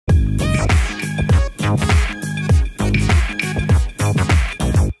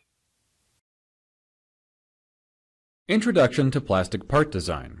Introduction to Plastic Part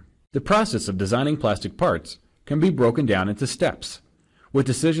Design. The process of designing plastic parts can be broken down into steps, with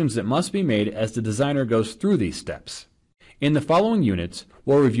decisions that must be made as the designer goes through these steps. In the following units,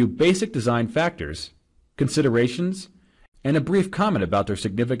 we'll review basic design factors, considerations, and a brief comment about their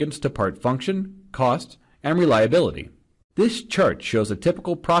significance to part function, cost, and reliability. This chart shows a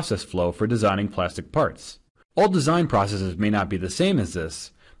typical process flow for designing plastic parts. All design processes may not be the same as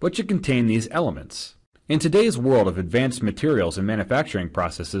this, but should contain these elements. In today's world of advanced materials and manufacturing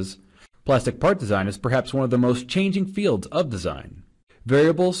processes, plastic part design is perhaps one of the most changing fields of design.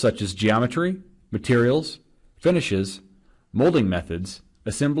 Variables such as geometry, materials, finishes, molding methods,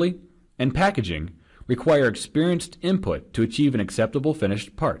 assembly, and packaging require experienced input to achieve an acceptable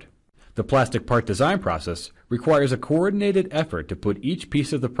finished part. The plastic part design process requires a coordinated effort to put each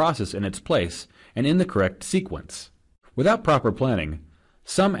piece of the process in its place and in the correct sequence. Without proper planning,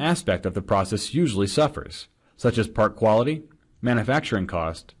 some aspect of the process usually suffers, such as part quality, manufacturing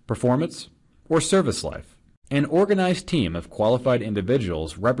cost, performance, or service life. An organized team of qualified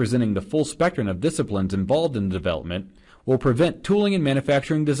individuals representing the full spectrum of disciplines involved in the development will prevent tooling and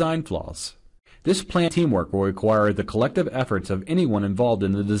manufacturing design flaws. This planned teamwork will require the collective efforts of anyone involved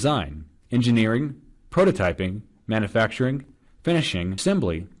in the design: engineering, prototyping, manufacturing, finishing,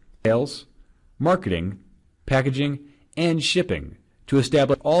 assembly, sales, marketing, packaging, and shipping, to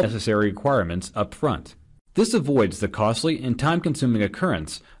establish all necessary requirements up front. This avoids the costly and time-consuming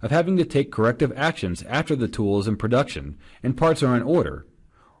occurrence of having to take corrective actions after the tool is in production and parts are in order,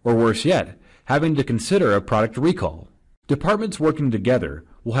 or worse yet, having to consider a product recall. Departments working together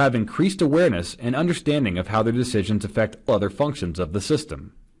will have increased awareness and understanding of how their decisions affect other functions of the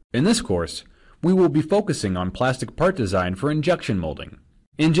system. In this course, we will be focusing on plastic part design for injection molding.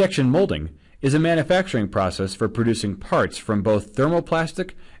 Injection molding is a manufacturing process for producing parts from both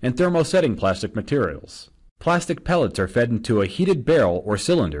thermoplastic and thermosetting plastic materials. Plastic pellets are fed into a heated barrel or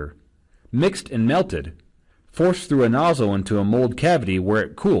cylinder, mixed and melted, forced through a nozzle into a mold cavity where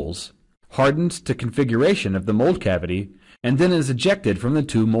it cools, hardens to configuration of the mold cavity, and then is ejected from the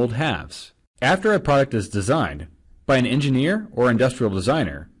two mold halves. After a product is designed by an engineer or industrial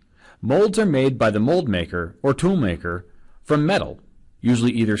designer, molds are made by the mold maker or tool maker from metal,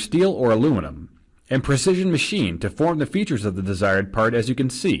 usually either steel or aluminum, and precision machined to form the features of the desired part, as you can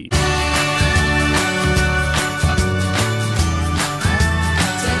see.